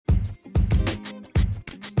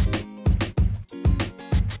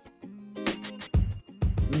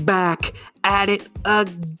back at it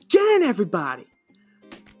again, everybody.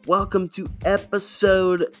 Welcome to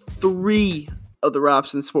episode 3 of the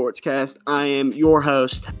Robson Sportscast. I am your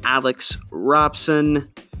host, Alex Robson.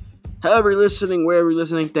 However you're listening, wherever you're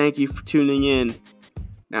listening, thank you for tuning in.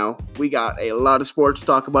 Now, we got a lot of sports to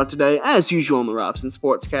talk about today, as usual on the Robson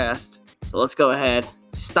Sportscast. So let's go ahead,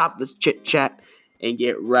 stop this chit-chat, and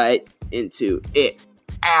get right into it.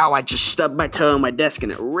 Ow, I just stubbed my toe on my desk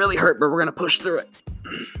and it really hurt, but we're going to push through it.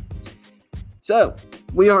 So,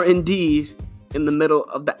 we are indeed in the middle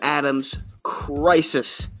of the Adams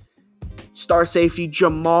crisis. Star safety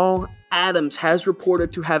Jamal Adams has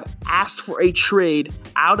reported to have asked for a trade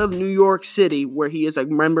out of New York City, where he is a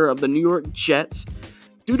member of the New York Jets,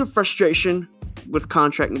 due to frustration with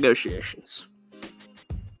contract negotiations.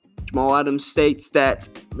 Jamal Adams states that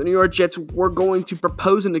the New York Jets were going to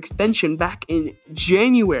propose an extension back in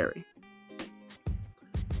January.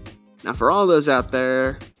 Now, for all those out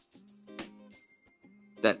there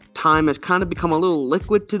that time has kind of become a little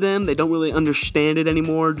liquid to them, they don't really understand it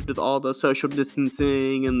anymore due to all the social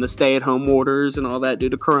distancing and the stay-at-home orders and all that due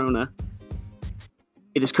to Corona.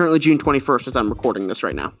 It is currently June 21st as I'm recording this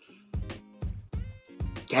right now.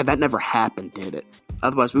 Yeah, that never happened, did it?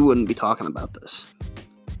 Otherwise, we wouldn't be talking about this.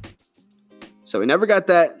 So we never got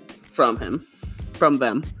that from them.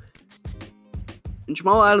 And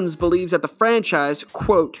Jamal Adams believes that the franchise,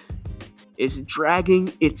 quote, is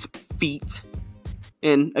dragging its feet.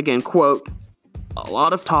 And again, quote, a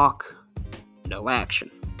lot of talk, no action.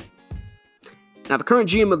 Now, the current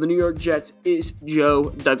GM of the New York Jets is Joe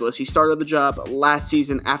Douglas. He started the job last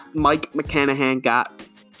season after Mike McCanahan got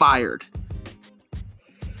fired.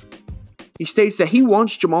 He states that he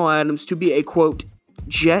wants Jamal Adams to be a, quote,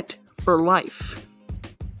 Jet for life.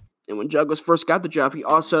 And when Douglas first got the job, he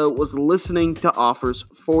also was listening to offers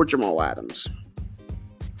for Jamal Adams.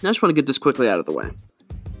 Now, I just want to get this quickly out of the way.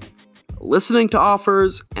 Listening to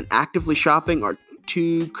offers and actively shopping are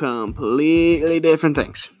two completely different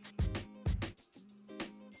things.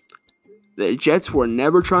 The Jets were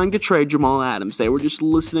never trying to trade Jamal Adams. They were just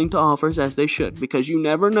listening to offers, as they should, because you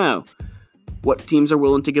never know what teams are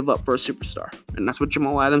willing to give up for a superstar. And that's what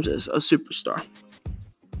Jamal Adams is, a superstar.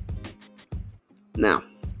 Now,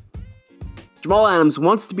 Jamal Adams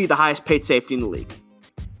wants to be the highest paid safety in the league.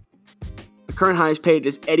 The current highest paid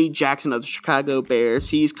is Eddie Jackson of the Chicago Bears.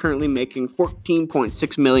 He's currently making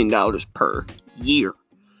 $14.6 million per year.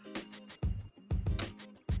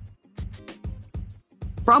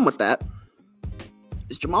 Problem with that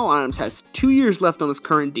is Jamal Adams has 2 years left on his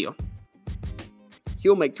current deal.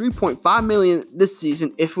 He'll make $3.5 million this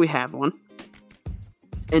season if we have one,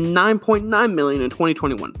 and $9.9 million in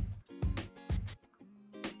 2021.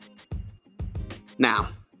 Now,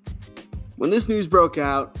 when this news broke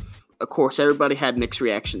out, of course, everybody had mixed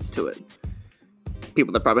reactions to it.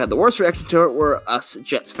 People that probably had the worst reaction to it were us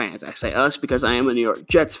Jets fans. I say us because I am a New York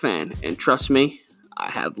Jets fan, and trust me, I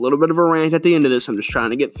have a little bit of a rant at the end of this. I'm just trying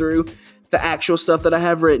to get through the actual stuff that I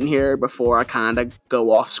have written here before I kind of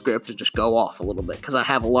go off script and just go off a little bit, because I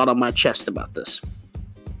have a lot on my chest about this.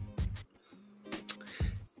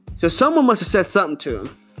 So someone must have said something to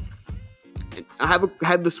him. I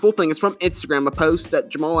had this full thing. It's from Instagram, a post that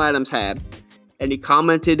Jamal Adams had. And he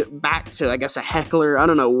commented back to, I guess, a heckler. I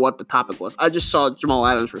don't know what the topic was. I just saw Jamal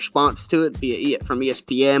Adams' response to it from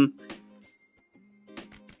ESPN.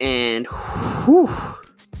 And,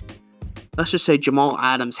 let's just say Jamal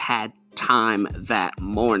Adams had time that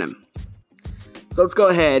morning. So let's go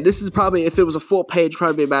ahead. This is probably, if it was a full page,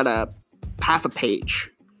 probably about a half a page.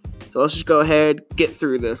 So let's just go ahead, get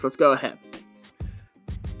through this. Let's go ahead.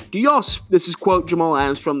 This is quote Jamal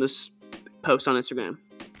Adams from this post on Instagram.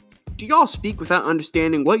 Do y'all speak without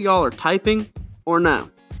understanding what y'all are typing, or no?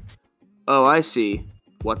 Oh, I see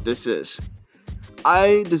what this is.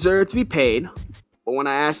 I deserve to be paid, but when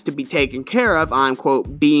I ask to be taken care of, I'm,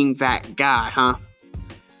 quote, being that guy, huh?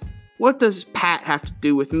 What does Pat have to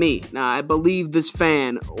do with me? Now, I believe this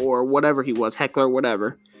fan, or whatever he was, heckler,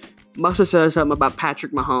 whatever, must have said something about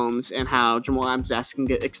Patrick Mahomes and how Jamal Adams asked him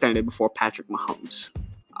to get extended before Patrick Mahomes.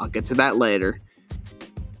 I'll get to that later.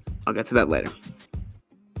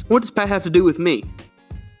 What does Pat have to do with me?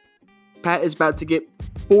 Pat is about to get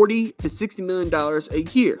 $40 to $60 million a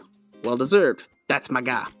year. Well deserved. That's my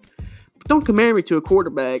guy. But don't compare me to a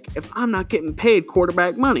quarterback if I'm not getting paid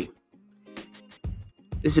quarterback money.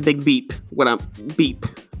 This is a big beep.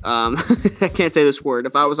 I can't say this word.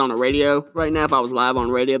 If I was on a radio right now, if I was live on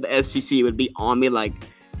radio, the FCC would be on me like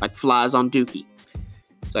flies on Dookie.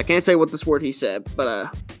 So I can't say what this word he said,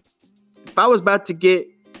 but if I was about to get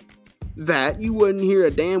that, you wouldn't hear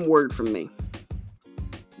a damn word from me.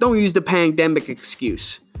 Don't use the pandemic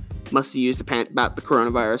excuse. Must have used the pant about the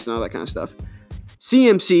coronavirus and all that kind of stuff.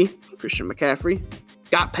 CMC, Christian McCaffrey,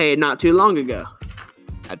 got paid not too long ago.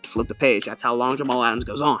 Had to flip the page. That's how long Jamal Adams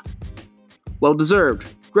goes on. Well deserved.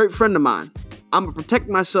 Great friend of mine. I'm going to protect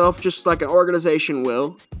myself just like an organization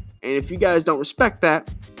will. And if you guys don't respect that,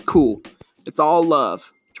 cool. It's all love.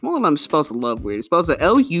 Jamal Adams spells the love weird. He spells it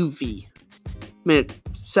L-U-V. I mean, it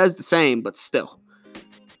says the same, but still.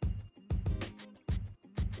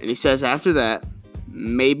 And he says after that,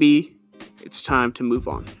 maybe it's time to move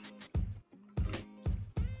on.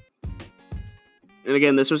 And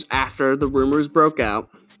again, this was after the rumors broke out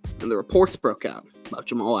and the reports broke out about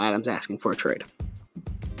Jamal Adams asking for a trade.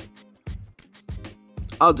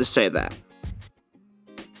 I'll just say that.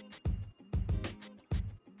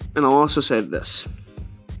 And I'll also say this.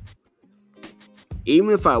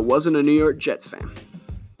 Even if I wasn't a New York Jets fan,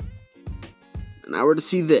 and I were to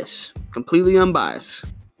see this, completely unbiased,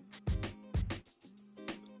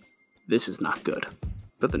 this is not good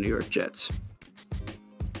for the New York Jets.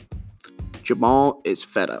 Jamal is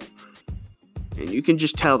fed up. And you can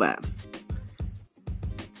just tell that.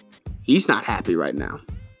 He's not happy right now.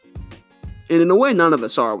 And in a way, none of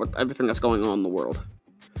us are with everything that's going on in the world.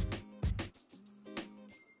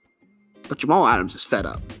 But Jamal Adams is fed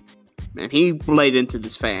up. Man, he played into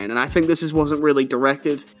this fan. And I think this wasn't really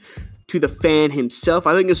directed to the fan himself.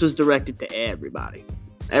 I think this was directed to everybody.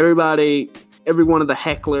 Everybody, every one of the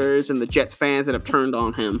hecklers and the Jets fans that have turned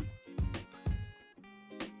on him.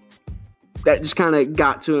 That just kind of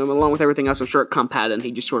got to him, along with everything else. I'm sure it compounded, and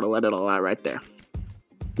he just sort of let it all out right there.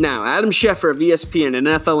 Now, Adam Schefter of ESPN and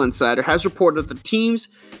NFL Insider has reported that the teams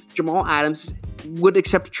Jamal Adams would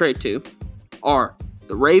accept a trade to are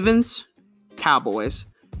the Ravens, Cowboys,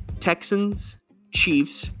 Texans,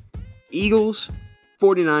 Chiefs, Eagles,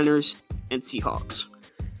 49ers, and Seahawks.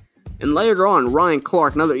 And later on, Ryan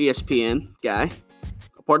Clark, another ESPN guy,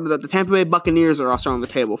 reported that the Tampa Bay Buccaneers are also on the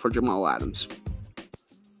table for Jamal Adams.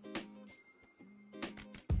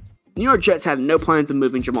 New York Jets have no plans of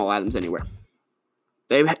moving Jamal Adams anywhere.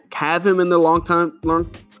 They have him in their long-term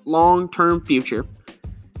future.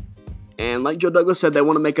 And like Joe Douglas said, they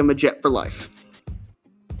want to make him a Jet for life.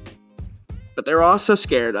 But they're also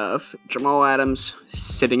scared of Jamal Adams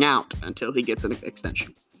sitting out until he gets an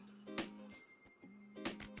extension.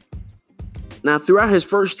 Now, throughout his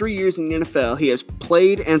first 3 years in the NFL, he has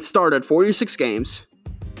played and started 46 games.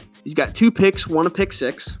 He's got 2 picks, 1 a pick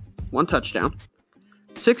six, 1 touchdown,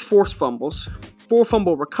 6 forced fumbles, 4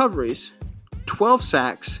 fumble recoveries, 12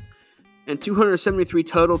 sacks, and 273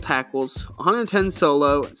 total tackles, 110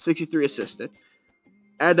 solo, 63 assisted.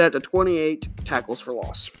 Add that to 28 tackles for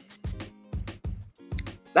loss.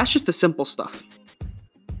 That's just the simple stuff.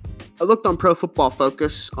 I looked on Pro Football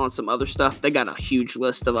Focus on some other stuff. They got a huge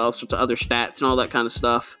list of all sorts of other stats and all that kind of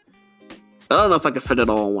stuff. But I don't know if I could fit it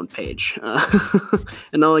all on one page.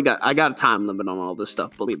 And I got a time limit on all this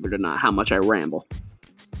stuff, believe it or not, how much I ramble.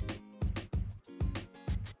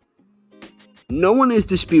 No one is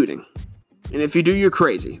disputing, and if you do, you're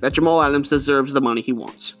crazy, that Jamal Adams deserves the money he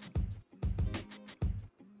wants.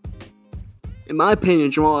 In my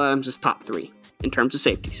opinion, Jamal Adams is top 3 in terms of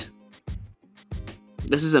safeties.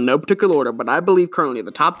 This is in no particular order, but I believe currently the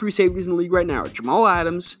top 3 safeties in the league right now are Jamal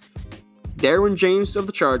Adams, Derwin James of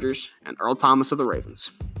the Chargers, and Earl Thomas of the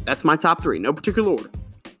Ravens. That's my top 3, no particular order.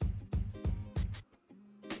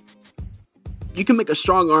 You can make a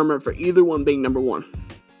strong argument for either one being number 1.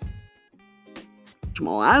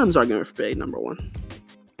 Jamal Adams' argument for being number 1.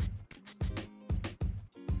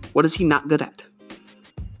 What is he not good at?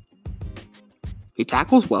 He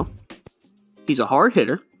tackles well. He's a hard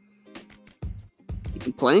hitter. He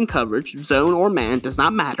can play in coverage, zone or man, does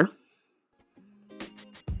not matter.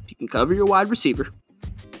 He can cover your wide receiver.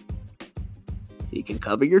 He can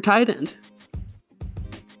cover your tight end.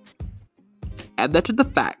 Add that to the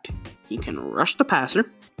fact he can rush the passer.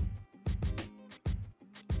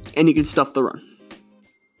 And he can stuff the run.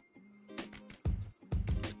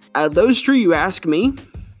 Out of those 3, you ask me,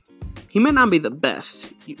 he may not be the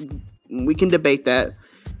best. We can debate that.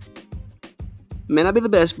 May not be the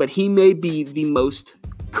best, but he may be the most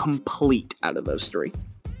complete out of those 3.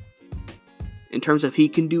 In terms of he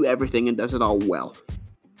can do everything and does it all well.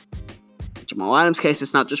 In Jamal Adams' case,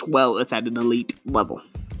 it's not just well, it's at an elite level.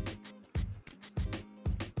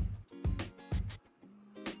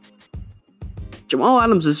 Jamal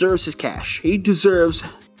Adams deserves his cash. He deserves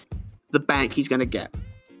the bank he's going to get.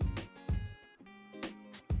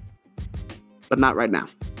 But not right now.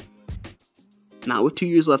 Not with 2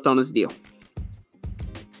 years left on his deal.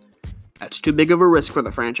 That's too big of a risk for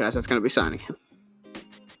the franchise that's going to be signing him.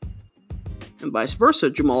 And vice versa,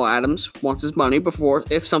 Jamal Adams wants his money before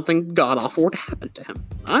if something god-awful were to happen to him.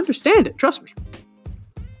 I understand it, trust me.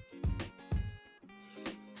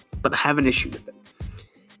 But I have an issue with it.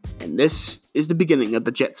 And this is the beginning of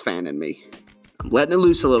the Jets fan in me. I'm letting it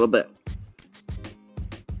loose a little bit.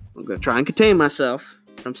 I'm going to try and contain myself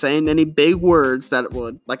from saying any big words that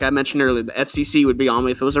would, like I mentioned earlier, the FCC would be on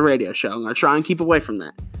me if it was a radio show. I'm going to try and keep away from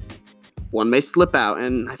that. One may slip out,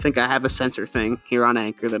 and I think I have a censor thing here on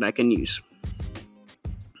Anchor that I can use.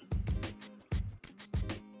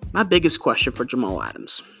 My biggest question for Jamal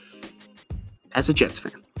Adams, as a Jets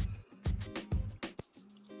fan,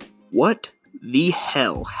 what the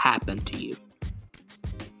hell happened to you?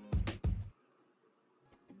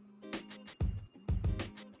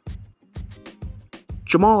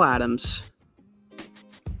 Jamal Adams,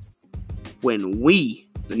 when we,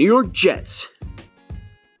 the New York Jets,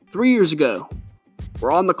 3 years ago,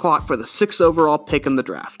 were on the clock for the 6th overall pick in the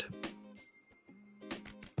draft,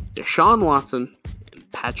 Deshaun Watson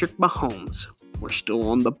and Patrick Mahomes were still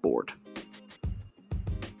on the board.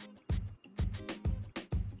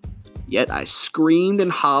 Yet I screamed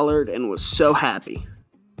and hollered and was so happy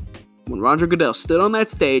when Roger Goodell stood on that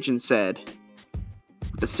stage and said,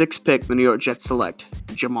 with the 6th pick, the New York Jets select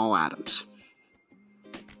Jamal Adams.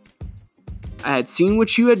 I had seen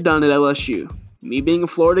what you had done at LSU. Me being a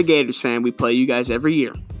Florida Gators fan, we play you guys every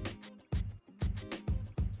year.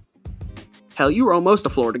 Hell, you were almost a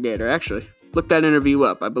Florida Gator, actually. Look that interview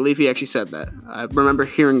up. I believe he actually said that. I remember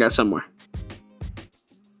hearing that somewhere.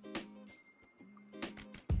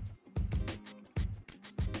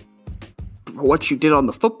 For what you did on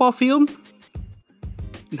the football field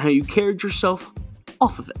and how you carried yourself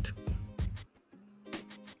off of it.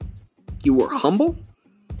 You were humble.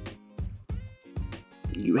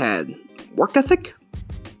 You had work ethic.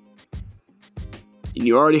 And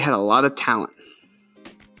you already had a lot of talent.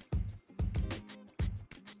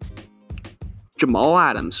 Jamal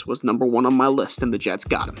Adams was number 1 on my list, and the Jets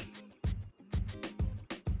got him.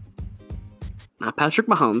 Not Patrick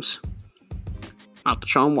Mahomes. Not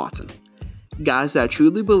Deshaun Watson. Guys that I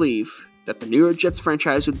truly believe that the New York Jets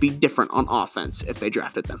franchise would be different on offense if they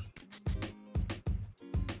drafted them.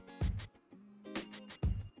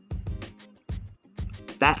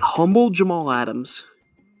 That humble Jamal Adams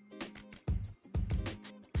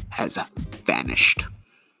has vanished.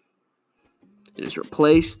 It is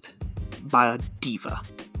replaced by a diva.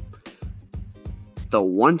 The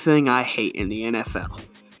one thing I hate in the NFL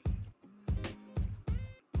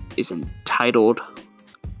is entitled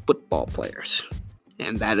football players.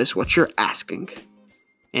 And that is what you're asking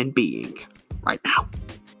and being right now.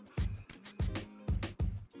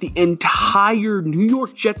 The entire New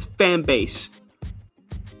York Jets fan base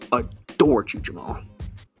adored you, Jamal.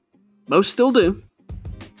 Most still do.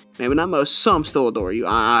 Maybe not most, some still adore you.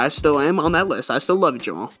 I still am on that list. I still love you,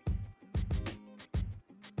 Jamal.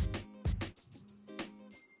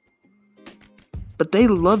 But they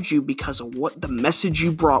loved you because of what the message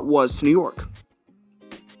you brought was to New York.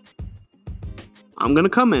 I'm going to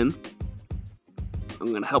come in. I'm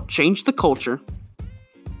going to help change the culture.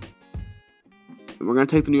 And we're going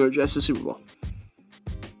to take the New York Jets to the Super Bowl.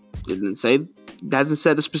 Hasn't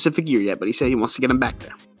said a specific year yet, but he said he wants to get them back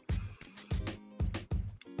there.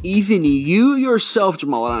 Even you yourself,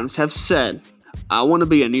 Jamal Adams, have said, I want to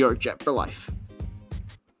be a New York Jet for life.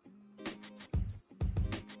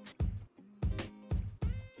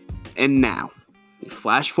 And now, we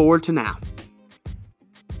flash forward to now.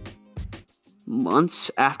 Months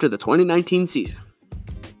after the 2019 season.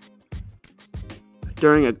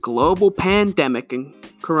 During a global pandemic and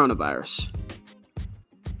coronavirus.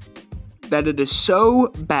 That it is so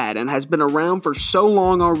bad and has been around for so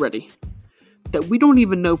long already that we don't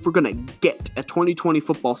even know if we're going to get a 2020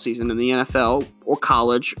 football season in the NFL or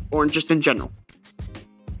college or just in general.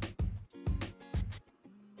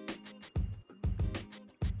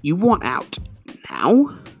 You want out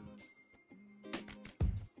now?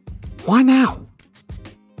 Why now?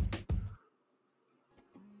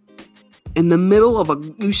 In the middle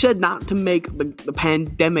of you said not to make the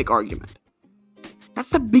pandemic argument. That's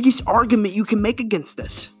the biggest argument you can make against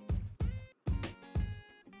this.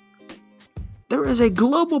 There is a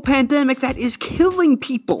global pandemic that is killing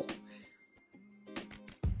people.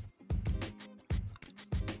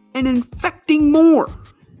 And infecting more.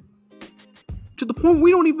 To the point we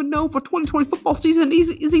don't even know if a 2020 football season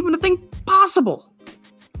is even a thing possible.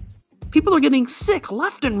 People are getting sick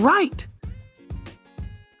left and right.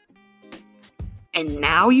 And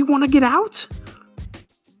now you want to get out?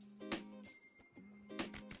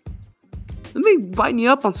 Let me lighten you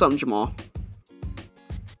up on something, Jamal.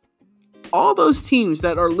 All those teams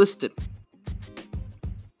that are listed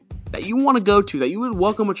that you want to go to, that you would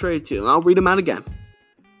welcome a trade to, and I'll read them out again.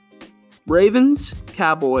 Ravens,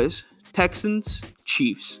 Cowboys, Texans,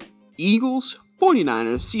 Chiefs, Eagles,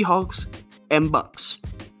 49ers, Seahawks, and Bucks.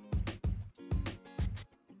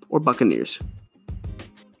 Or Buccaneers.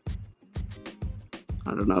 I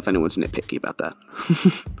don't know if anyone's nitpicky about that.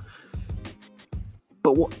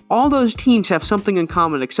 But all those teams have something in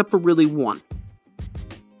common except for really one.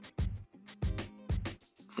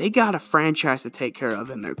 They got a franchise to take care of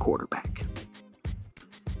in their quarterback.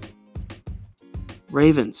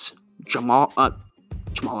 Ravens, Jamal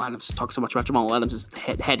Adams. Talk so much about Jamal Adams.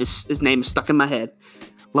 His name is stuck in my head.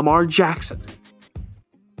 Lamar Jackson.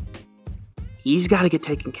 He's got to get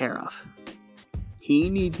taken care of. He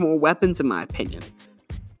needs more weapons, in my opinion.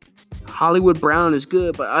 Hollywood Brown is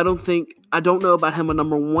good, but I don't know about him a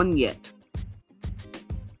number one yet.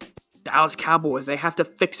 Dallas Cowboys, they have to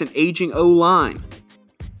fix an aging O-line.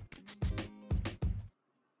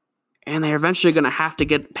 And they're eventually going to have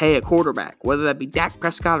to pay a quarterback, whether that be Dak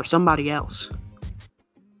Prescott or somebody else.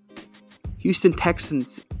 Houston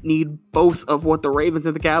Texans need both of what the Ravens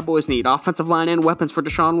and the Cowboys need, offensive line and weapons for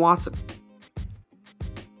Deshaun Watson.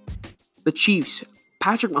 The Chiefs,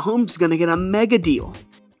 Patrick Mahomes is going to get a mega deal.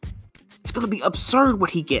 It's going to be absurd what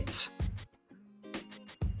he gets.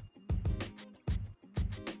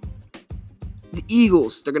 The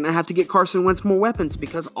Eagles, they're going to have to get Carson Wentz more weapons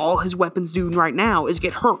because all his weapons do right now is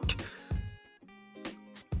get hurt.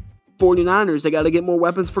 49ers, they got to get more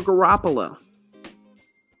weapons for Garoppolo.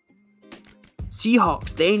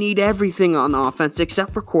 Seahawks, they need everything on offense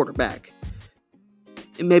except for quarterback.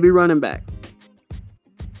 And maybe running back.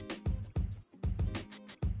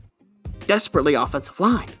 Desperately offensive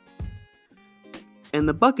line. And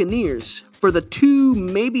the Buccaneers, for the 2,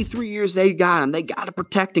 maybe 3 years they got him, they got to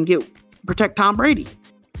protect Tom Brady.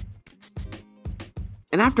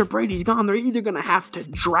 And after Brady's gone, they're either going to have to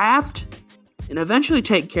draft and eventually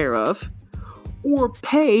take care of, or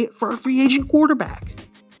pay for a free agent quarterback.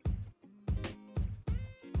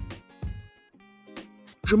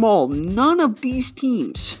 Jamal, none of these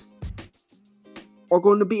teams are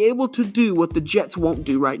going to be able to do what the Jets won't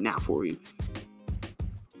do right now for you.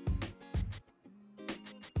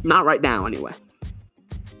 Not right now, anyway.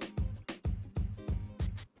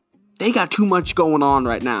 They got too much going on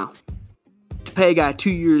right now to pay a guy 2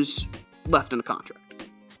 years left in a contract.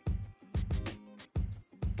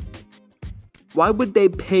 Why would they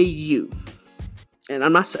pay you? And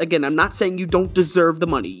I'm not saying you don't deserve the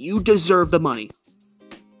money. You deserve the money.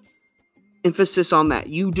 Emphasis on that.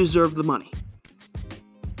 You deserve the money.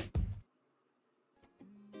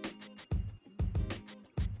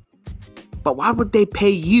 But why would they pay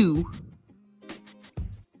you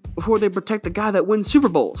before they protect the guy that wins Super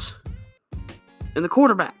Bowls and the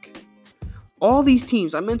quarterback? All these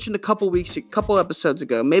teams, I mentioned a couple episodes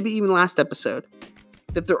ago, maybe even last episode,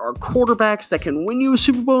 that there are quarterbacks that can win you a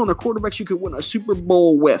Super Bowl and there are quarterbacks you could win a Super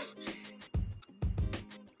Bowl with.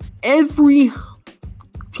 Every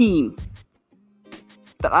team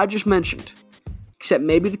that I just mentioned, except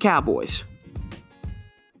maybe the Cowboys,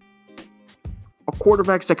 are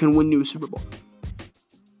quarterbacks that can win you a Super Bowl.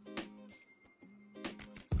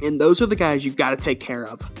 And those are the guys you've got to take care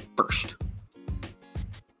of first.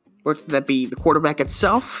 Whether that be the quarterback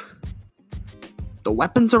itself, the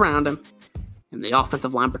weapons around him, and the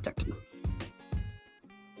offensive line protecting him.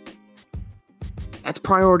 That's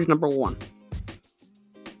priority number one.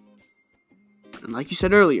 And like you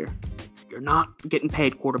said earlier, you're not getting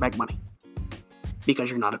paid quarterback money because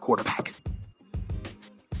you're not a quarterback.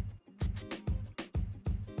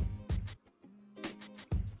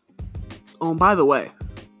 Oh, and by the way,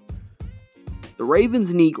 the Ravens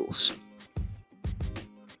and Eagles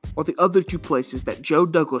are the other two places that Joe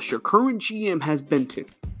Douglas, your current GM, has been to.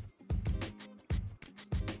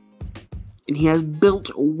 And he has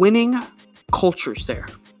built winning cultures there.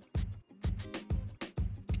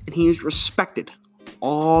 And he is respected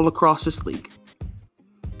all across this league.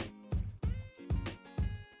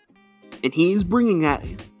 And he is bringing that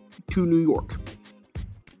to New York.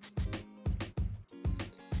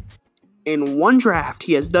 In one draft,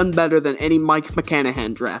 he has done better than any Mike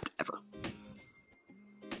McCanahan draft ever.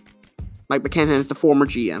 Mike McCanahan is the former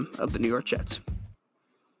GM of the New York Jets.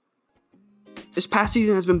 This past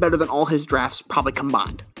season has been better than all his drafts probably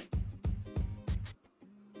combined.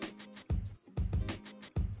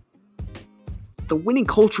 The winning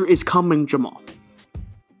culture is coming, Jamal.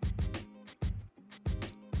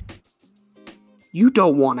 You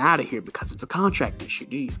don't want out of here because it's a contract issue,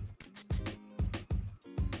 do you?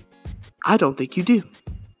 I don't think you do.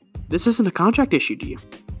 This isn't a contract issue, do you?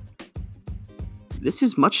 This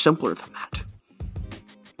is much simpler than that.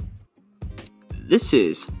 This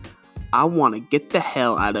is I want to get the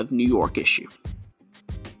hell out of New York issue.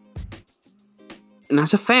 And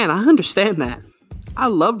as a fan, I understand that. I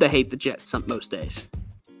love to hate the Jets most days.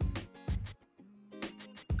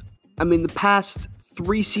 I mean, the past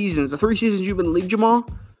 3 seasons, the 3 seasons you've been in the league, Jamal,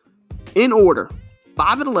 in order,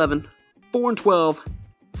 5-11, 4-12,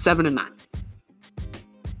 7-9.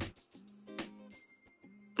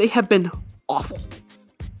 They have been awful.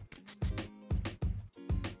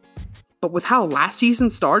 But with how last season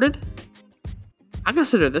started, I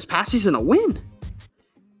consider this past season a win.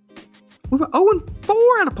 We were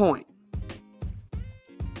 0-4 at a point.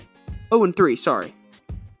 0-3, sorry.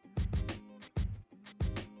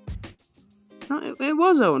 No, it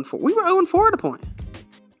was 0-4. We were 0-4 at a point.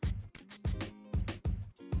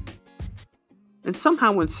 And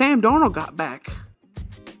somehow when Sam Darnold got back,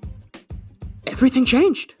 everything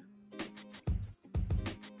changed.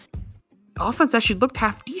 The offense actually looked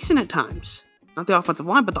half decent at times. Not the offensive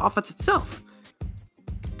line, but the offense itself.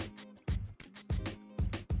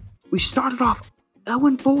 We started off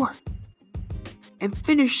 0-4 and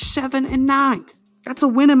finished 7-9. That's a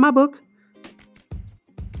win in my book.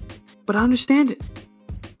 But I understand it.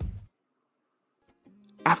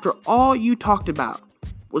 After all you talked about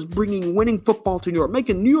was bringing winning football to New York,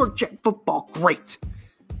 making New York Jet football great,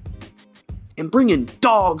 and bringing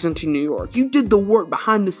dogs into New York. You did the work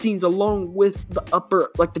behind the scenes along with the upper,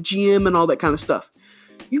 like the GM and all that kind of stuff.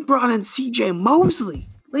 You brought in C.J. Mosley,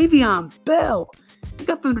 Le'Veon Bell. You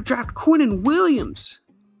got them to draft Quinnen Williams.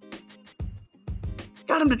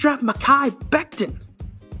 Got him to draft Mekhi Becton.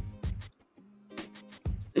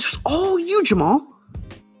 This was all you, Jamal.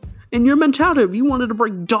 And your mentality of you wanted to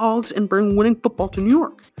bring dogs and bring winning football to New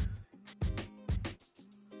York.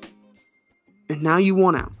 And now you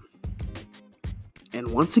want out.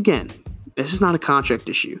 And once again, this is not a contract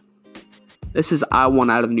issue. This is I want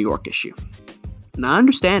out of New York issue. And I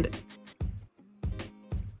understand it.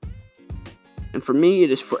 And for me,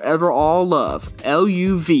 it is forever all love.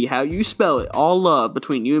 L-U-V, how you spell it, all love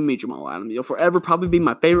between you and me, Jamal Adams. You'll forever probably be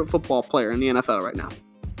my favorite football player in the NFL right now.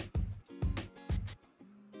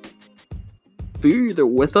 But you're either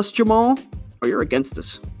with us, Jamal, or you're against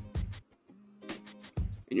us.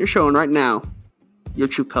 And you're showing right now your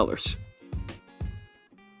true colors.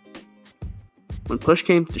 When push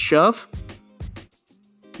came to shove,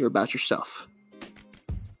 you're about yourself.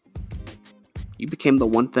 You became the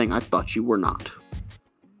one thing I thought you were not.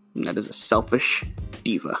 And that is a selfish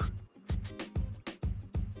diva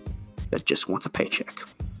that just wants a paycheck.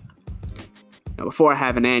 Now, before I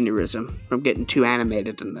have an aneurysm from getting too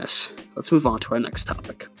animated in this, let's move on to our next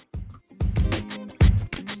topic.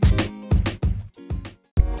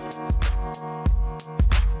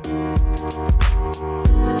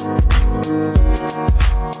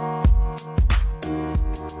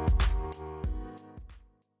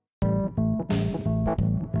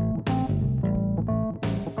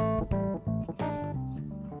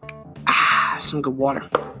 Some good water.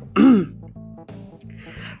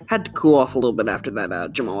 Had to cool off a little bit after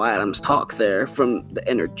that Jamal Adams talk there from the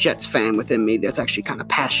inner Jets fan within me that's actually kind of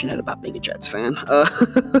passionate about being a Jets fan.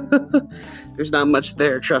 There's not much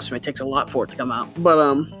there, trust me. It takes a lot for it to come out.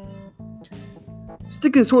 But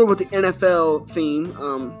sticking sort of with the NFL theme,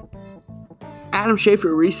 Adam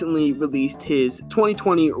Schefter recently released his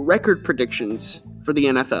 2020 record predictions for the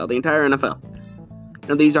NFL, the entire NFL.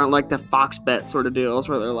 Now, these aren't like the Fox bet sort of deals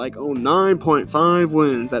where they're like, 9.5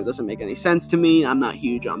 wins. That doesn't make any sense to me. I'm not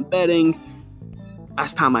huge on betting.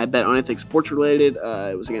 Last time I bet on anything sports related,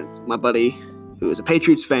 it was against my buddy who is a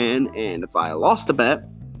Patriots fan. And if I lost a bet,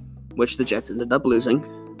 which the Jets ended up losing,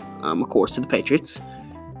 of course, to the Patriots,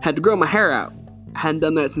 had to grow my hair out. I hadn't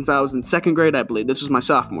done that since I was in 2nd grade, I believe. This was my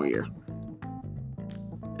sophomore year.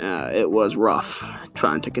 It was rough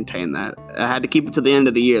trying to contain that. I had to keep it to the end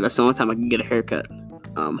of the year. That's the only time I could get a haircut.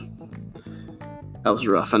 That was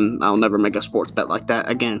rough, and I'll never make a sports bet like that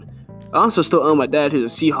again. I also still owe my dad,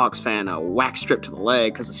 who's a Seahawks fan, a whack strip to the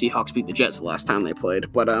leg because the Seahawks beat the Jets the last time they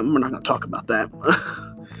played. But we're not going to talk about that.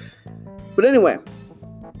 But anyway,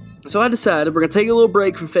 so I decided we're going to take a little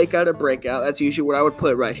break from Fake Out or Breakout. That's usually what I would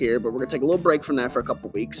put right here, but we're going to take a little break from that for a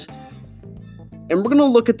couple weeks. And we're going to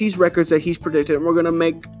look at these records that he's predicted, and we're going to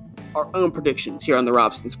make our own predictions here on the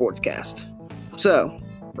Robson Sportscast. So,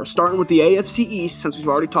 we're starting with the AFC East, since we've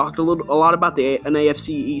already talked a lot about an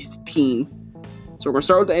AFC East team. So we're going to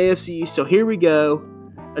start with the AFC East. So here we go.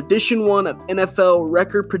 Edition 1 of NFL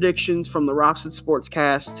record predictions from the Robson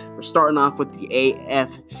Sportscast. We're starting off with the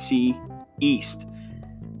AFC East.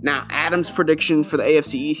 Now, Adam's prediction for the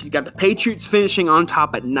AFC East, he's got the Patriots finishing on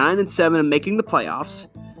top at 9-7 and making the playoffs.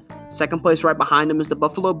 Second place right behind him is the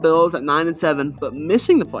Buffalo Bills at 9-7, but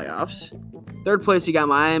missing the playoffs. Third place, you got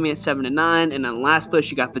Miami at 7-9, and then last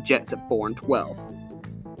place, you got the Jets at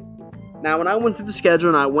 4-12. Now, when I went through the schedule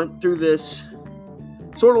and I went through this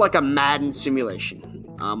sort of like a Madden simulation,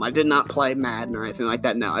 I did not play Madden or anything like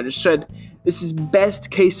that. No, I just said this is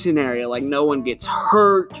best case scenario. Like, no one gets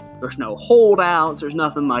hurt, there's no holdouts, there's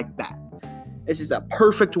nothing like that. This is a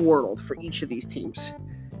perfect world for each of these teams.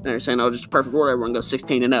 And they're saying, oh, just a perfect world, everyone goes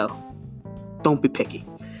 16-0. Don't be picky.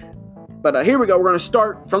 But here we go. We're going to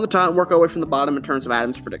start from the top and work our way from the bottom in terms of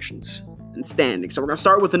Adams' predictions and standings. So we're going to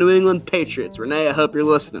start with the New England Patriots. Renee, I hope you're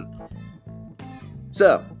listening.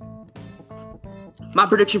 So, my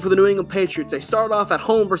prediction for the New England Patriots, they start off at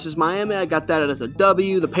home versus Miami. I got that as a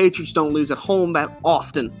W. The Patriots don't lose at home that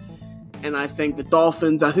often. And I think the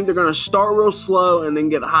Dolphins, they're going to start real slow and then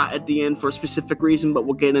get hot at the end for a specific reason, but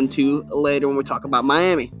we'll get into later when we talk about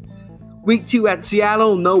Miami. Week 2 at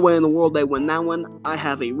Seattle, no way in the world they win that one. I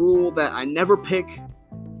have a rule that I never pick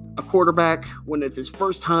a quarterback when it's his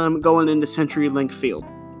first time going into CenturyLink Field.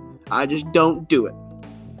 I just don't do it.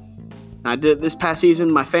 I did it this past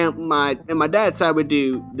season. My dad's side would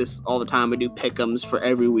do this all the time. We do pick-ems for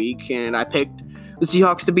every week, and I picked the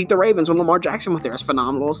Seahawks to beat the Ravens when Lamar Jackson went there. As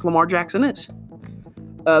phenomenal as Lamar Jackson is.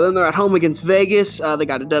 Then they're at home against Vegas. They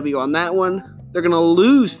got a W on that one. They're going to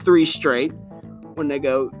lose 3 straight when they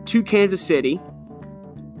go to Kansas City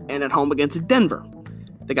and at home against Denver.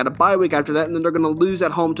 They got a bye week after that, and then they're going to lose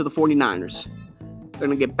at home to the 49ers. They're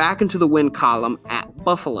going to get back into the win column at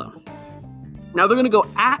Buffalo. Now they're going to go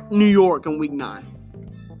at New York in week 9.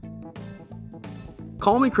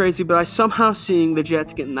 Call me crazy, but I somehow seeing the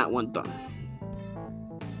Jets getting that one done.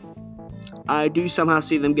 I do somehow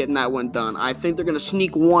see them getting that one done. I think they're going to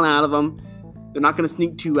sneak 1 out of them. They're not going to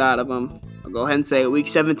sneak 2 out of them. I'll go ahead and say week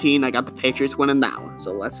 17, I got the Patriots winning that one.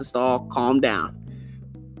 So let's just all calm down.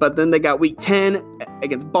 But then they got week 10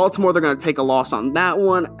 against Baltimore. They're going to take a loss on that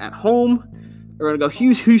one at home. They're going to go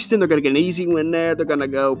Houston. They're going to get an easy win there. They're going to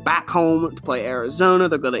go back home to play Arizona.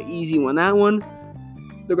 They're going to easy win that one.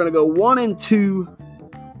 They're going to go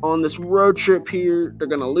 1-2 on this road trip here. They're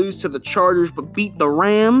going to lose to the Chargers but beat the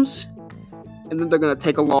Rams. And then they're going to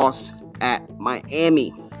take a loss at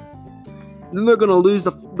Miami. Then they're going to lose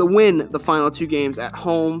the final 2 games at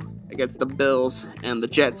home against the Bills and the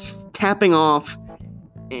Jets, capping off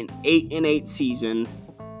an 8-8 season.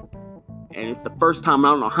 And it's the first time, I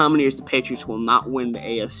don't know how many years the Patriots will not win the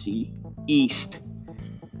AFC East.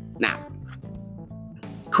 Now,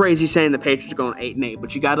 crazy saying the Patriots are going 8-8,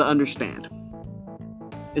 but you got to understand,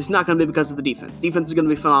 it's not going to be because of the defense. Defense is going to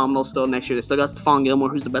be phenomenal still next year. They still got Stephon Gilmore,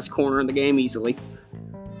 who's the best corner in the game easily.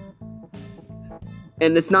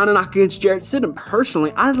 And it's not a knock against Jarrett Stidham.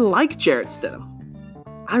 Personally, I like Jarrett Stidham.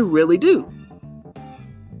 I really do.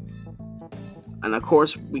 And of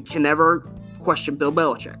course, we can never question Bill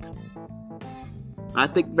Belichick. I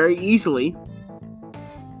think very easily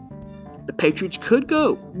the Patriots could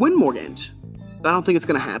go win more games. But I don't think it's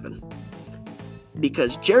going to happen.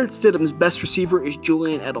 Because Jarrett Stidham's best receiver is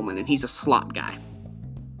Julian Edelman, and he's a slot guy.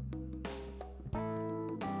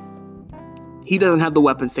 He doesn't have the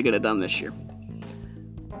weapons to get it done this year.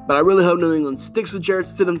 But I really hope New England sticks with Jarrett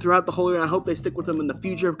Stidham throughout the whole year. I hope they stick with him in the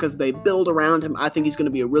future because they build around him. I think he's going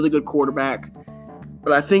to be a really good quarterback.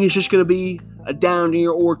 But I think it's just going to be a down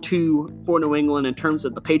year or 2 for New England in terms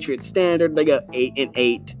of the Patriots standard. They got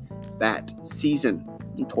 8-8 that season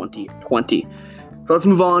in 2020. So let's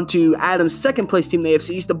move on to Adam's second place team in the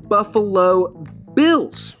AFC East, the Buffalo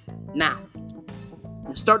Bills. Now,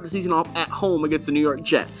 they start the season off at home against the New York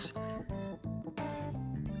Jets.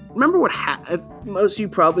 Remember what happened? Most of you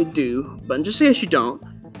probably do, but just in case you don't.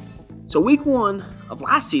 So week 1 of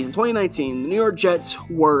last season, 2019, the New York Jets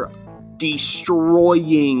were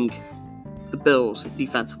destroying the Bills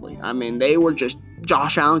defensively. I mean, they were just,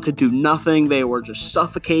 Josh Allen could do nothing. They were just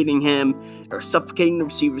suffocating him. They were suffocating the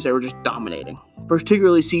receivers. They were just dominating,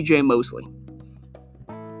 particularly C.J. Mosley.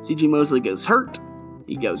 C.J. Mosley gets hurt.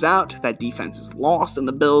 He goes out. That defense is lost, and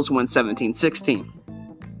the Bills win 17-16.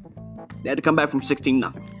 They had to come back from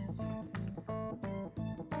 16-0.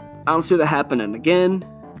 I don't see that happening again.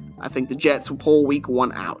 I think the Jets will pull week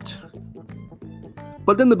 1 out.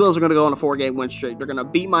 But then the Bills are going to go on a 4-game win streak. They're going to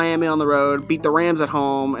beat Miami on the road, beat the Rams at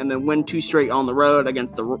home, and then win 2 straight on the road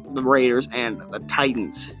against the Raiders and the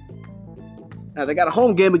Titans. Now, they got a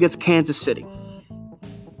home game against Kansas City.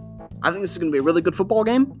 I think this is going to be a really good football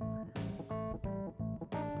game.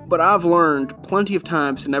 But I've learned plenty of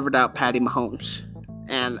times to never doubt Patty Mahomes.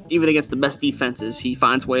 And even against the best defenses, he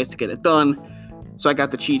finds ways to get it done. So I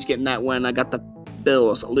got the Chiefs getting that win. I got the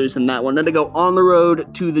Bills losing that one. Then they go on the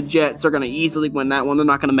road to the Jets. They're going to easily win that one. They're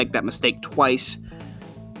not going to make that mistake twice.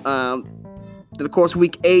 Then, of course,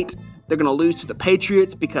 week 8, They're going to lose to the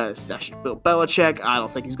Patriots because that's just Bill Belichick. I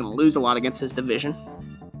don't think he's going to lose a lot against his division.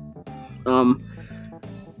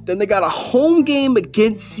 Then they got a home game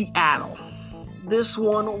against Seattle. This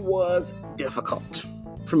one was difficult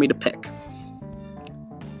for me to pick.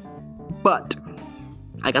 But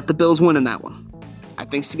I got the Bills winning that one. I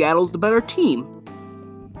think Seattle's the better team.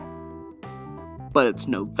 But it's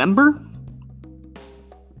November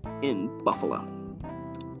in Buffalo.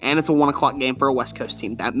 And it's a 1 o'clock game for a West Coast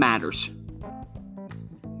team. That matters.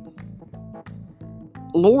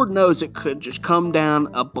 Lord knows it could just come down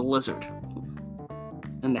a blizzard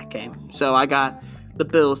in that game. So I got the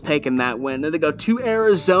Bills taking that win. Then they go to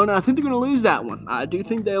Arizona. I think they're going to lose that one. I do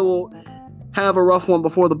think they will have a rough one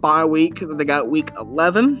before the bye week. They got week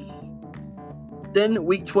 11. Then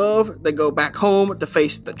week 12, they go back home to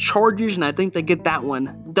face the Chargers, and I think they get that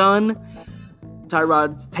one done.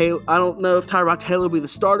 Tyrod Taylor, I don't know if Tyrod Taylor will be the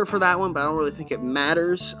starter for that one, but I don't really think it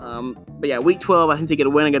matters. But yeah, week 12, I think they get a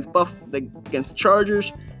win against the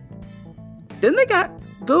Chargers. Then they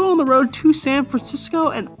go on the road to San Francisco,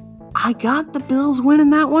 and I got the Bills winning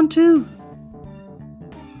that one too.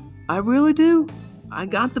 I really do. I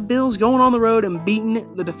got the Bills going on the road and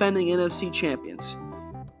beating the defending NFC champions.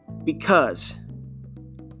 Because,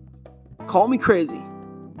 call me crazy,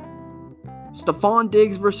 Stephon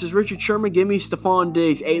Diggs versus Richard Sherman, give me Stephon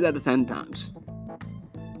Diggs 8 out of 10 times.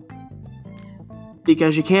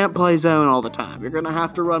 Because you can't play zone all the time. You're going to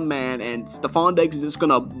have to run man, and Stephon Diggs is just going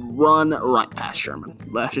to run right past Sherman.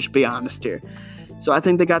 Let's just be honest here. So I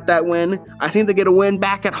think they got that win. I think they get a win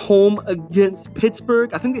back at home against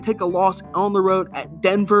Pittsburgh. I think they take a loss on the road at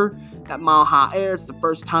Denver at Mile High Air. It's the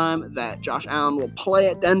first time that Josh Allen will play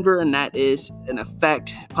at Denver, and that is, in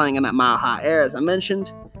effect, playing in that Mile High Air, as I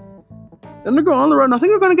mentioned. Then they're going on the road, and I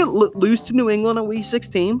think they're going to lose to New England in Week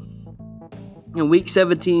 16. In Week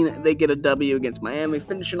 17, they get a W against Miami,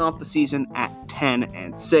 finishing off the season at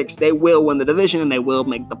 10-6. They will win the division, and they will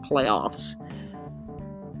make the playoffs.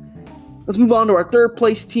 Let's move on to our third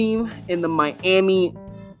place team in the Miami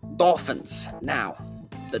Dolphins. Now,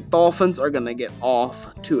 the Dolphins are going to get off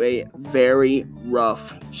to a very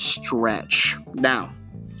rough stretch. Now,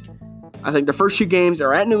 I think the first 2 games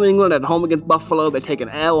are at New England, at home against Buffalo. They take an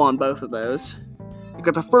L on both of those. You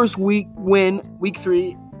got the first week win, week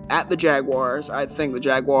 3, at the Jaguars. I think the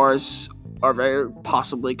Jaguars are very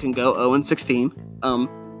possibly can go 0-16.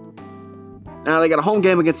 Now they got a home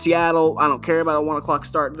game against Seattle. I don't care about a 1 o'clock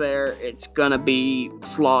start there. It's going to be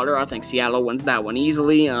slaughter. I think Seattle wins that one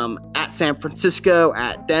easily. At San Francisco,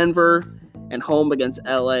 at Denver, and home against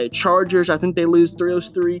LA Chargers. I think they lose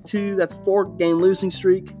 3 too. That's a 4-game losing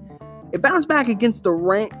streak. It bounced back against the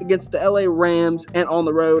LA Rams and on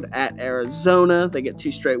the road at Arizona. They get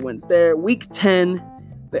 2 straight wins there. Week 10,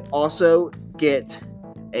 they also get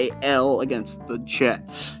a L against the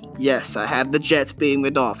Jets. Yes, I have the Jets beating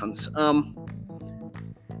the Dolphins.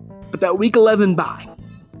 But that Week 11 bye,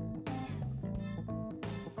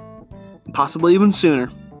 possibly even sooner,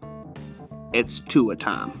 it's Tua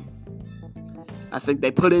time. I think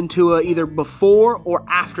they put in Tua either before or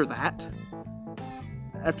after that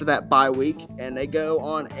bye week, and they go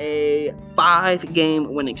on a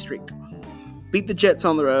 5-game winning streak. Beat the Jets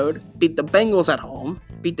on the road, beat the Bengals at home,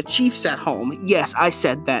 beat the Chiefs at home. Yes, I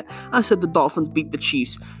said that. I said the Dolphins beat the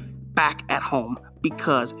Chiefs back at home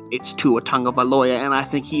because it's Tua Tagovailoa, and I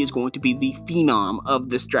think he is going to be the phenom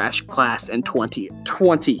of this draft class in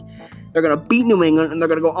 2020. They're going to beat New England, and they're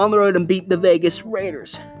going to go on the road and beat the Vegas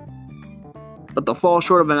Raiders. But they'll fall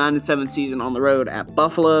short of a 9-7 season on the road at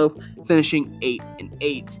Buffalo, finishing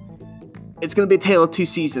 8-8. It's going to be a tale of 2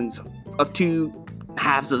 seasons, of 2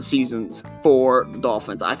 halves of seasons for the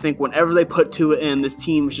Dolphins. I think whenever they put Tua in, this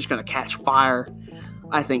team is just going to catch fire.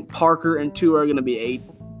 I think Parker and Tua are going to be a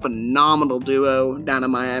phenomenal duo down in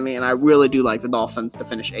Miami, and I really do like the Dolphins to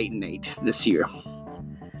finish 8-8 this year.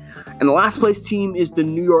 And the last place team is the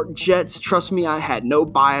New York Jets. Trust me, I had no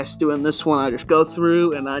bias doing this one. I just go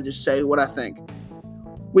through and I just say what I think.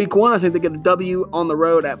 Week 1, I think they get a W on the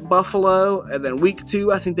road at Buffalo. And then week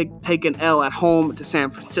 2, I think they take an L at home to San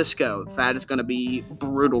Francisco. That is going to be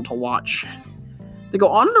brutal to watch. They go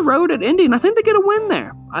on the road at Indy, and I think they get a win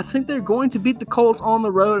there. I think they're going to beat the Colts on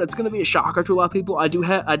the road. It's going to be a shocker to a lot of people. I do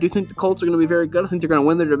think the Colts are going to be very good. I think they're going to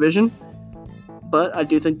win their division. But I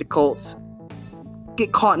do think the Colts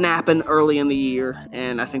get caught napping early in the year,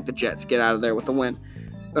 and I think the Jets get out of there with the win.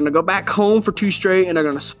 They're going to go back home for 2 straight, and they're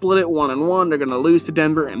going to split it 1-1. They're going to lose to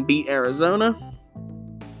Denver and beat Arizona.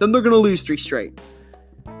 Then they're going to lose 3 straight.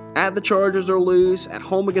 At the Chargers, they'll lose. At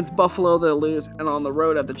home against Buffalo, they'll lose. And on the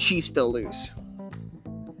road at the Chiefs, they'll lose.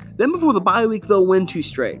 Then before the bye week, they'll win 2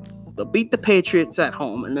 straight. They'll beat the Patriots at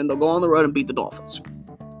home, and then they'll go on the road and beat the Dolphins.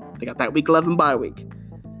 They got that Week 11 bye week.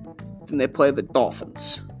 Then they play the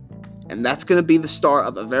Dolphins. And that's going to be the start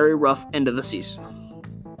of a very rough end of the season.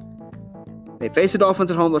 They face the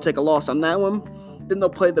Dolphins at home. They'll take a loss on that one. Then they'll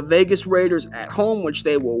play the Vegas Raiders at home, which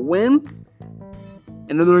they will win.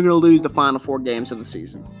 And then they're going to lose the final 4 games of the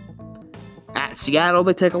season. At Seattle,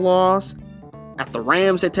 they take a loss. At the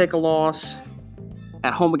Rams, they take a loss.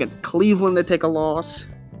 At home against Cleveland, they take a loss.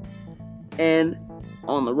 And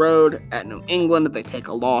on the road at New England, they take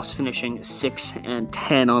a loss, finishing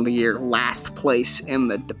 6-10 on the year, last place in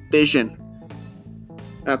the division.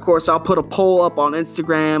 And of course, I'll put a poll up on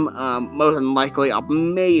Instagram. More than likely, I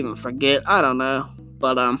may even forget. I don't know.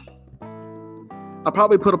 But I'll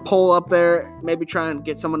probably put a poll up there. Maybe try and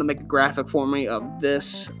get someone to make a graphic for me of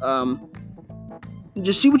this.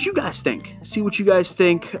 Just see what you guys think.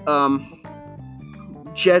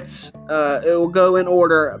 Jets, it will go in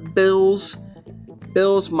order. Bills,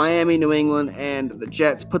 Miami, New England, and the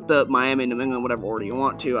Jets. Put the Miami, New England, whatever order you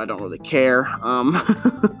want to. I don't really care.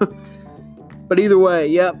 But either way,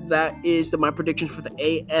 yep, that is my prediction for the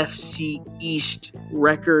AFC East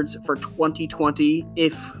records for 2020,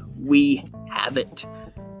 if we have it.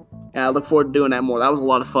 And I look forward to doing that more. That was a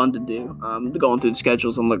lot of fun to do, going through the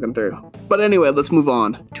schedules and looking through. But anyway, let's move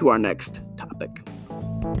on to our next topic.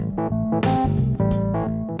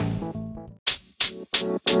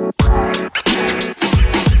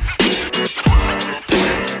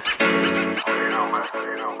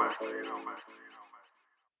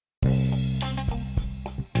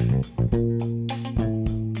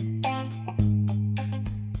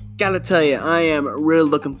 Gotta tell you, I am really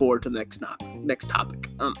looking forward to the next topic.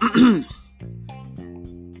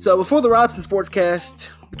 So before the Robson Sportscast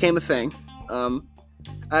became a thing,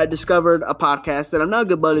 I discovered a podcast that I'm now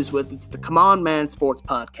good buddies with. It's the Come On Man Sports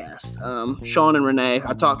Podcast. Sean and Renee,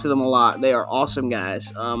 I talk to them a lot. They are awesome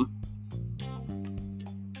guys.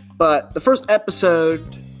 But the first episode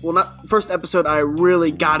I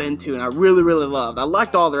really got into and I really, really loved. I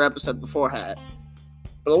liked all their episodes beforehand.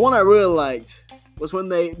 But the one I really liked was when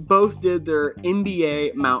they both did their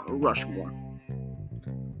NBA Mount Rushmore.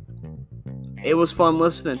 It was fun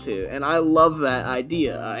listening to, and I love that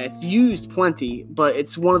idea. It's used plenty, but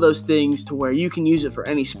it's one of those things to where you can use it for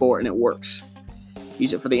any sport and it works.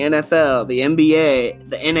 Use it for the NFL, the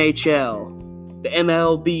NBA, the NHL, the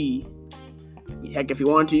MLB. Heck, if you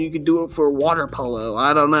wanted to, you could do it for water polo.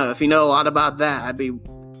 I don't know. If you know a lot about that, I'd be,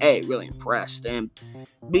 A, really impressed, and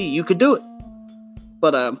B, you could do it.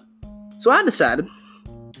 But, so I decided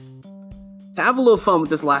to have a little fun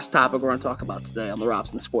with this last topic we're going to talk about today on the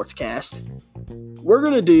Robson Sportscast. We're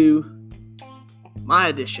going to do my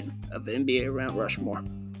edition of the NBA Mount Rushmore.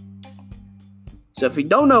 So if you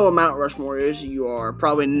don't know what Mount Rushmore is, you are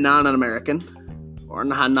probably not an American or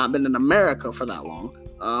have not been in America for that long.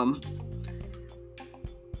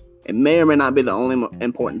 It may or may not be the only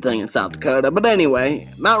important thing in South Dakota. But anyway,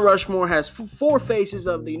 Mount Rushmore has 4 faces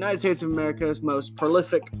of the United States of America's most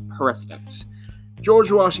prolific presidents.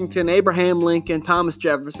 George Washington, Abraham Lincoln, Thomas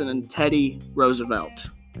Jefferson, and Teddy Roosevelt.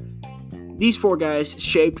 These 4 guys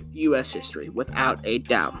shaped U.S. history without a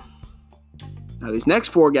doubt. Now, these next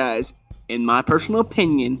 4 guys, in my personal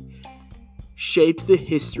opinion, shaped the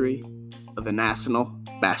history of the National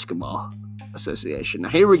Basketball Association. Now,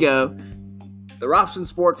 here we go. The Robson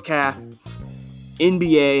Sportscast's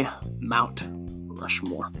NBA Mount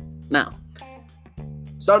Rushmore. Now,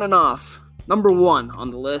 starting off, number 1 on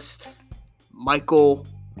the list, Michael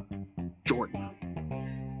Jordan.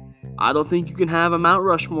 I don't think you can have a Mount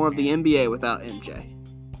Rushmore of the NBA without MJ,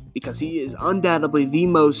 because he is undoubtedly the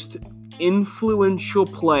most influential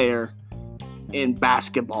player in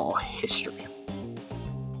basketball history.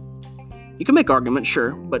 You can make arguments,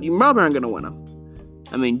 sure, but you probably aren't going to win them.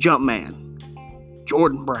 I mean, Jumpman,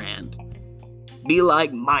 Jordan Brand, Be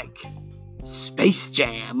Like Mike, Space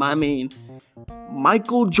Jam. I mean,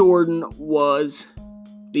 Michael Jordan was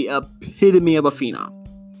the epitome of a phenom.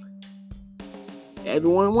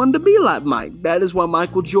 Everyone wanted to be like Mike. That is why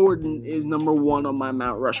Michael Jordan is number 1 on my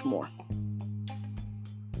Mount Rushmore.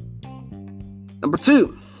 Number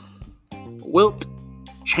 2, Wilt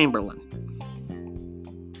Chamberlain.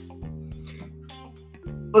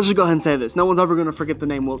 Let's just go ahead and say this. No one's ever going to forget the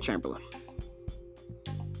name Wilt Chamberlain,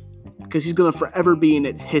 because he's going to forever be in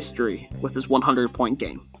its history with his 100-point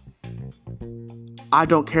game. I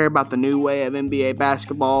don't care about the new way of NBA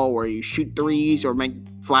basketball where you shoot threes or make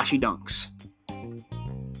flashy dunks.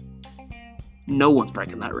 No one's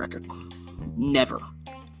breaking that record. Never.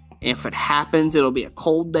 And if it happens, it'll be a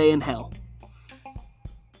cold day in hell.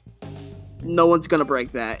 No one's going to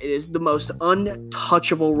break that. It is the most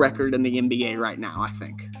untouchable record in the NBA right now, I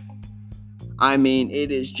think. I mean,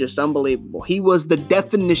 it is just unbelievable. He was the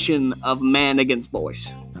definition of man against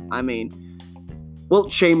boys. I mean,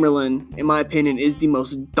 Wilt Chamberlain, in my opinion, is the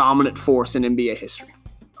most dominant force in NBA history.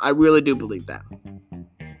 I really do believe that.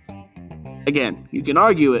 Again, you can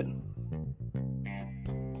argue it,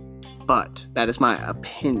 but that is my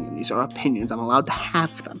opinion. These are opinions. I'm allowed to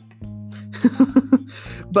have them.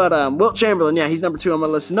 But Wilt Chamberlain, yeah, he's number 2 on my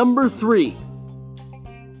list. Number 3,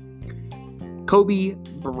 Kobe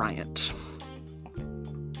Bryant.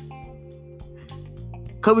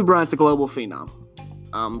 Kobe Bryant's a global phenom.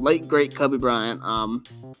 Late great Kobe Bryant.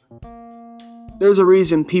 There's a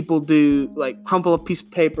reason people do crumple a piece of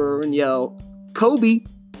paper and yell Kobe.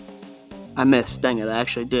 I missed. Dang it! I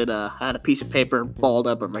actually did. I had a piece of paper balled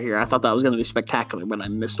up over here. I thought that was going to be spectacular, but I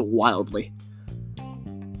missed wildly.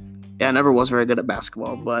 Yeah, I never was very good at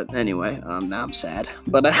basketball, but anyway, now I'm sad.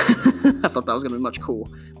 But I thought that was going to be much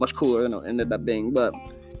cooler than it ended up being. But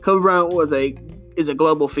Kobe Bryant is a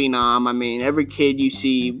global phenom. I mean, every kid you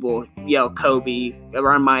see will yell Kobe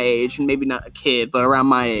around my age, and maybe not a kid, but around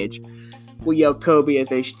my age, will yell Kobe as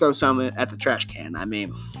they throw something at the trash can. I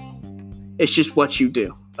mean, it's just what you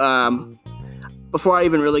do. Before I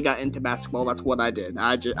even really got into basketball, that's what I did.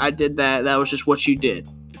 I did that. That was just what you did.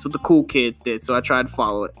 It's what the cool kids did, so I tried to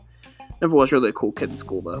follow it. Never was really a cool kid in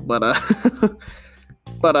school, though.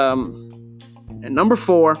 And number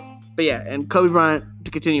 4, but yeah, and Kobe Bryant,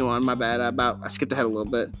 to continue on, my bad, I skipped ahead a little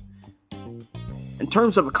bit. In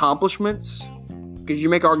terms of accomplishments, because you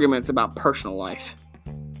make arguments about personal life,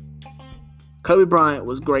 Kobe Bryant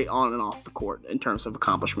was great on and off the court in terms of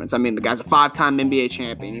accomplishments. I mean, the guy's a 5-time NBA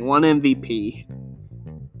champion. He won MVP.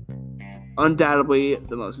 Undoubtedly one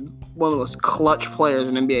of the most clutch players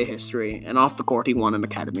in NBA history. And off the court, he won an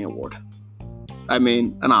Academy Award. I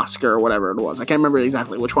mean, an Oscar or whatever it was. I can't remember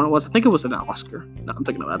exactly which one it was. I think it was an Oscar. Now I'm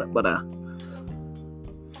thinking about it. But,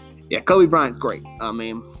 yeah, Kobe Bryant's great. I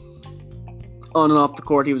mean, on and off the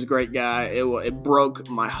court, he was a great guy. It broke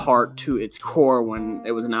my heart to its core when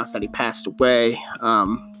it was announced that he passed away.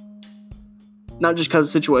 Not just because of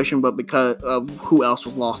the situation, but because of who else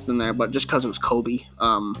was lost in there, but just because it was Kobe.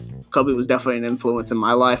 Kobe was definitely an influence in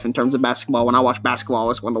my life in terms of basketball. When I watched basketball, I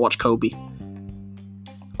always wanted to watch Kobe. I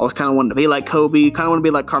always kind of wanted to be like Kobe, kind of want to be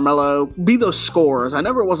like Carmelo, be those scorers. I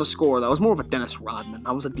never was a scorer, though. I was more of a Dennis Rodman.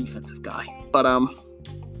 I was a defensive guy. But,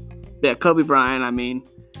 yeah, Kobe Bryant, I mean,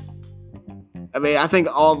 I think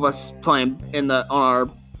all of us playing on our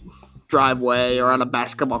driveway or on a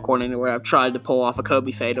basketball court anywhere, I've tried to pull off a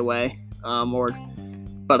Kobe fadeaway.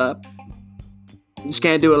 But just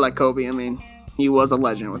can't do it like Kobe. I mean, he was a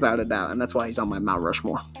legend without a doubt, and that's why he's on my Mount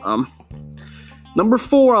Rushmore. Number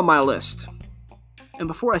 4 on my list. And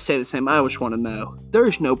before I say the same, I just want to know, there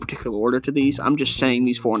is no particular order to these. I'm just saying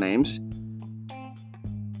these 4 names.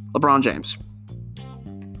 LeBron James.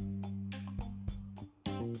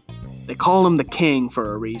 They call him the king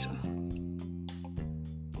for a reason.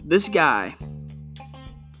 This guy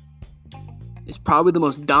is probably the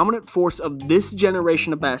most dominant force of this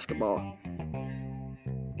generation of basketball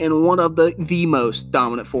and one of the most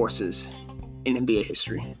dominant forces in NBA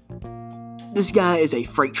history. This guy is a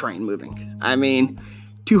freight train moving. I mean,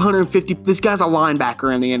 250. This guy's a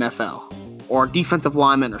linebacker in the NFL or a defensive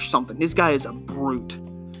lineman or something. This guy is a brute.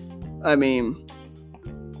 I mean,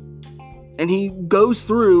 and he goes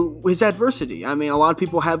through his adversity. I mean, a lot of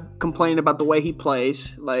people have complained about the way he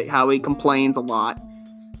plays, like how he complains a lot.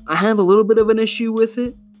 I have a little bit of an issue with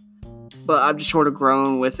it, but I've just sort of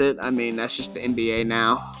grown with it. I mean, that's just the NBA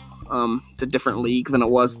now. It's a different league than it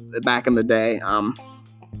was back in the day.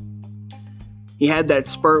 He had that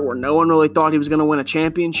spurt where no one really thought he was going to win a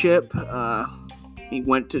championship. He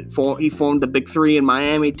formed the Big Three in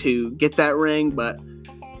Miami to get that ring, but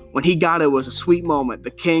when he got it, it was a sweet moment. The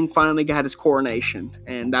king finally got his coronation,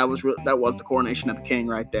 and that was the coronation of the king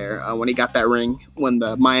right there. When he got that ring, when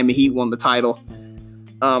the Miami Heat won the title.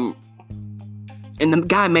 And the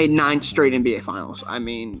guy made 9 straight NBA Finals. I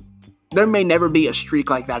mean, there may never be a streak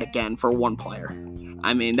like that again for one player.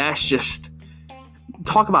 I mean, that's just...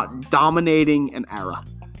 Talk about dominating an era.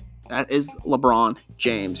 That is LeBron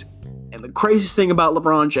James. And the craziest thing about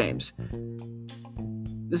LeBron James,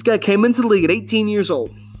 this guy came into the league at 18 years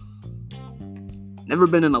old. Never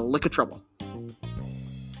been in a lick of trouble.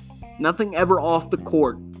 Nothing ever off the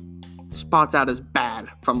court spots out as bad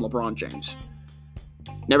from LeBron James.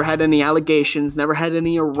 Never had any allegations, never had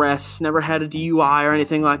any arrests, never had a DUI or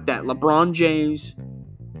anything like that. LeBron James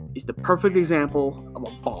is the perfect example of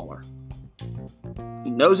a baller. He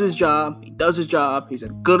knows his job, he does his job, he's a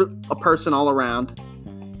good person all around.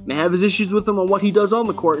 You may have his issues with him on what he does on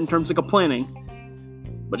the court in terms of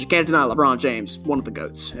complaining, but you can't deny LeBron James, one of the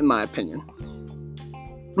GOATs, in my opinion.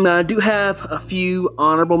 Now, I do have a few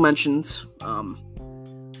honorable mentions.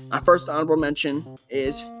 My first honorable mention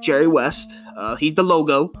is Jerry West. He's the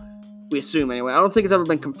logo, we assume anyway. I don't think it's ever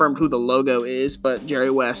been confirmed who the logo is, but Jerry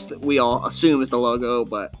West, we all assume is the logo.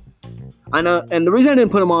 But I know, and the reason I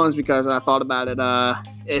didn't put him on is because I thought about it.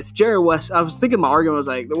 If Jerry West, I was thinking my argument was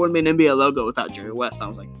like, there wouldn't be an NBA logo without Jerry West. I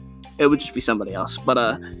was like, it would just be somebody else.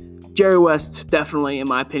 But Jerry West, definitely, in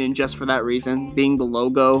my opinion, just for that reason, being the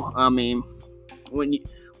logo. I mean,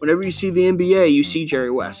 whenever you see the NBA, you see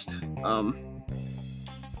Jerry West.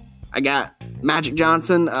 I got Magic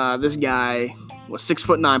Johnson. This guy was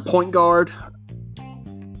 6'9" point guard.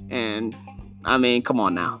 And, I mean, come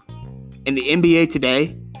on now. In the NBA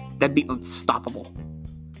today, that'd be unstoppable.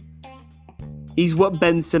 He's what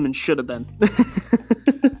Ben Simmons should have been.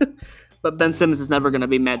 But Ben Simmons is never going to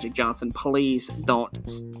be Magic Johnson. Please don't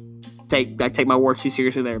take my words too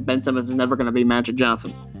seriously there. Ben Simmons is never going to be Magic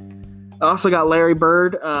Johnson. I also got Larry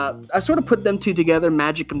Bird. I sort of put them two together,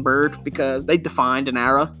 Magic and Bird, because they defined an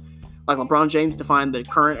era. Like LeBron James defined the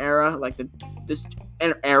current era, like this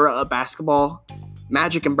era of basketball.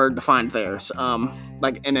 Magic and Bird defined theirs. And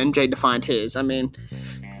MJ defined his. I mean,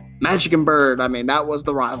 Magic and Bird, that was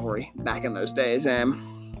the rivalry back in those days. And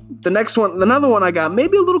another one I got,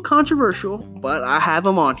 maybe a little controversial, but I have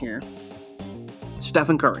him on here.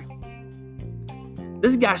 Stephen Curry.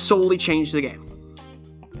 This guy solely changed the game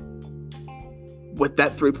with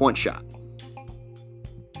that 3-point shot.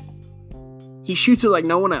 He shoots it like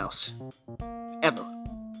no one else. Ever.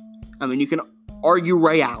 You can argue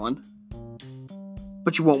Ray Allen,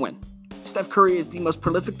 but you won't win. Steph Curry is the most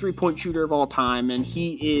prolific 3-point shooter of all time, and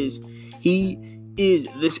he is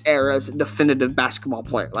this era's definitive basketball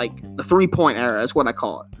player. Like, the 3-point era is what I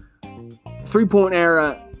call it. 3-point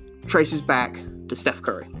era traces back to Steph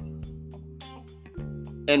Curry.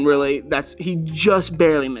 And really, he just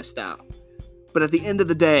barely missed out. But at the end of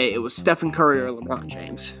the day, it was Stephen Curry or LeBron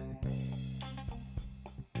James.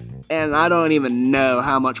 And I don't even know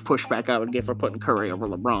how much pushback I would get for putting Curry over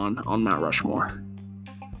LeBron on Mount Rushmore.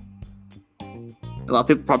 A lot of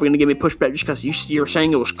people are probably going to give me pushback just because you're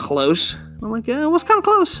saying it was close. I'm like, yeah, it was kind of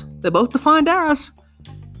close. They both defined eras.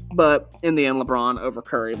 But in the end, LeBron over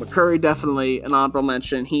Curry. But Curry definitely an honorable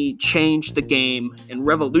mention. He changed the game and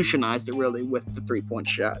revolutionized it really with the 3-point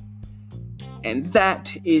shot. And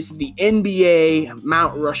that is the NBA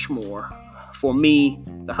Mount Rushmore for me,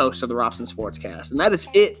 the host of the Robson Sportscast. And that is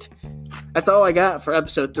it. That's all I got for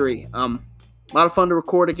episode 3. A lot of fun to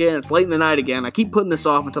record again. It's late in the night again. I keep putting this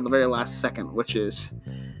off until the very last second, which is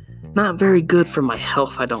not very good for my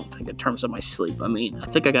health, I don't think, in terms of my sleep. I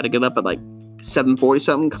think I got to get up at like 7:40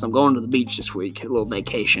 something because I'm going to the beach this week, a little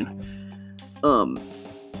vacation. But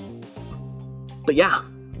yeah,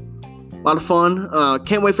 a lot of fun.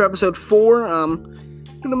 Can't wait for episode 4. I'm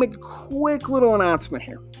going to make a quick little announcement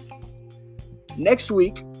here. Next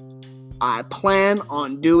week, I plan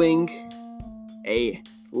on doing a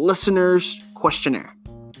listener's questionnaire.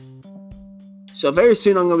 So very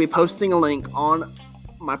soon I'm going to be posting a link on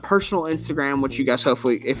my personal Instagram, which you guys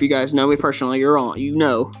hopefully, if you guys know me personally, you're on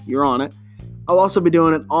it. I'll also be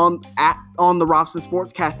doing it on the Robson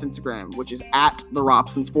Sportscast Instagram, which is at the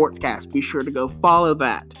Robson Sportscast. Be sure to go follow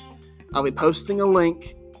that. I'll be posting a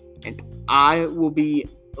link, and I will be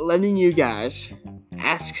letting you guys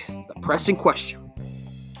ask the pressing question.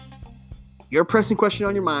 Your pressing question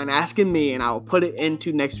on your mind, asking me, and I will put it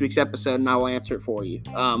into next week's episode, and I will answer it for you.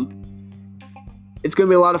 It's going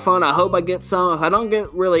to be a lot of fun. I hope I get some. If I don't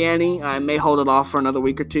get really any, I may hold it off for another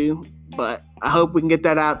week or two, but I hope we can get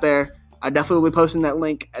that out there. I definitely will be posting that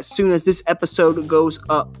link as soon as this episode goes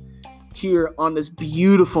up here on this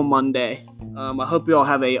beautiful Monday. I hope you all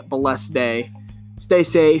have a blessed day. Stay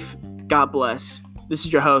safe. God bless. This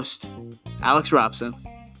is your host, Alex Robson,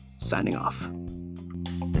 signing off.